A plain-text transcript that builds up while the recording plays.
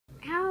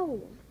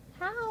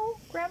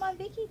Grandma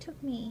Vicky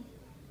took me.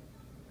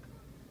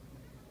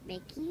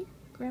 Vicky?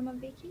 Grandma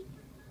Vicky?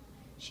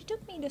 She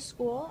took me to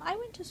school. I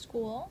went to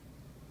school.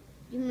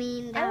 You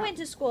mean I went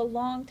to school a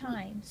long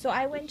time. So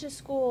I went to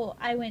school.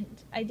 I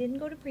didn't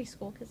go to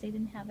preschool because they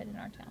didn't have it in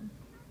our town.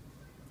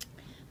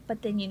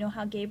 But then you know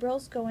how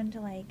Gabriel's going to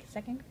like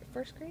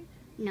first grade?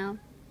 No.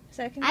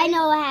 Second I grade?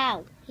 know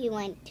how he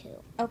went to.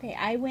 Okay,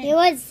 I went. He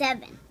was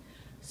 7.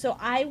 So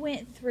I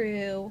went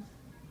through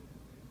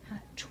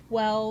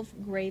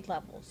 12 grade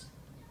levels.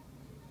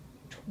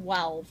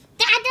 12.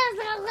 That is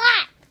a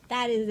lot.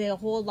 That is a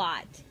whole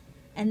lot.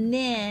 And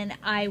then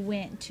I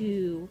went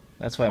to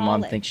That's why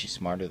college. Mom thinks she's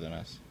smarter than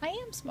us. I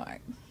am smart.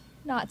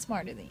 Not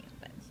smarter than you,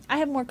 but I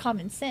have more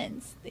common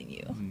sense than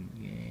you.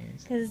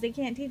 Yes. Because they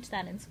can't teach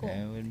that in school.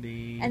 That would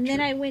be And then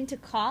true. I went to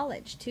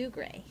college too,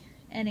 Gray.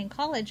 And in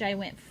college I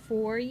went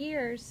 4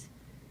 years.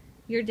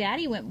 Your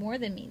daddy went more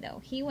than me,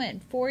 though. He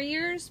went 4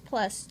 years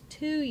plus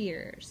 2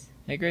 years.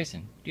 Hey,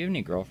 Grayson, do you have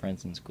any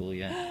girlfriends in school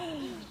yet?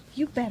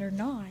 You better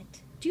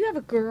not. Do you have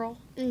a girl?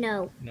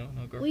 No. No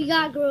girlfriends? We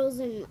got girls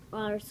in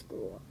our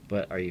school.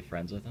 But are you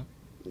friends with them?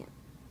 No.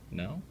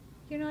 No?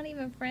 You're not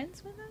even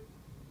friends with him?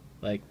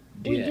 Like,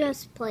 We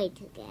just play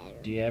together.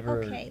 do you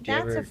ever... Okay, do you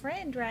that's ever, a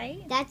friend,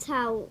 right? That's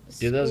how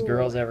Do those school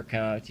girls works. ever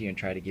come up to you and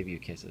try to give you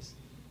kisses?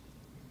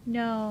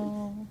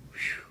 No.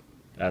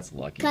 That's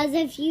lucky. Because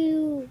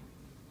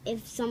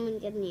if someone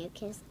gave me a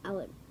kiss, I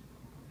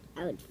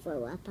would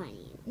throw up on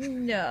you.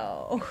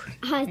 No.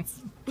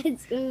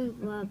 It's gonna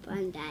throw up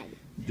on Dad.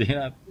 Do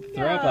not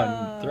throw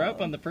up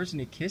No. on the person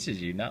who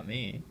kisses you, not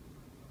me.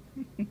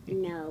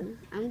 No,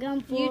 I'm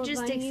gonna throw You up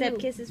just on accept you.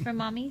 kisses from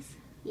mommies?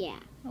 Yeah.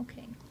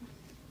 Okay.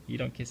 You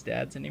don't kiss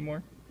dads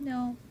anymore?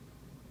 No.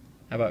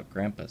 How about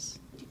grandpas?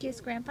 Do you kiss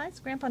grandpas?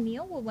 Grandpa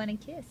Neil will want a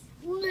kiss.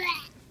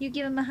 You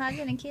give him a hug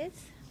and a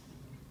kiss?